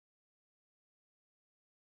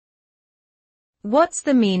What's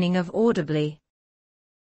the meaning of audibly?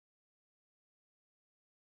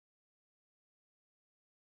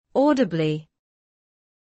 Audibly.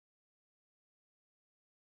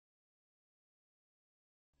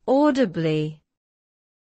 Audibly.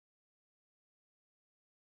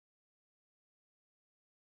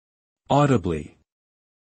 Audibly.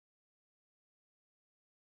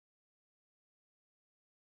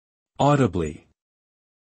 Audibly.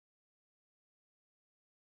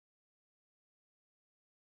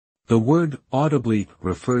 The word audibly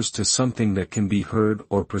refers to something that can be heard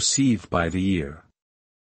or perceived by the ear.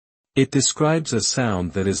 It describes a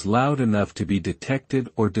sound that is loud enough to be detected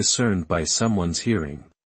or discerned by someone's hearing.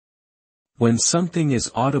 When something is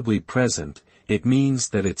audibly present, it means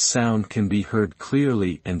that its sound can be heard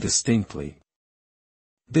clearly and distinctly.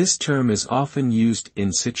 This term is often used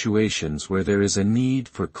in situations where there is a need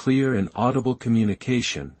for clear and audible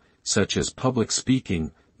communication, such as public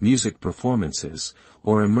speaking, music performances,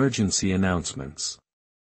 or emergency announcements.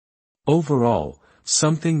 Overall,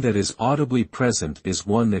 something that is audibly present is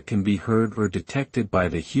one that can be heard or detected by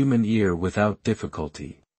the human ear without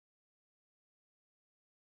difficulty.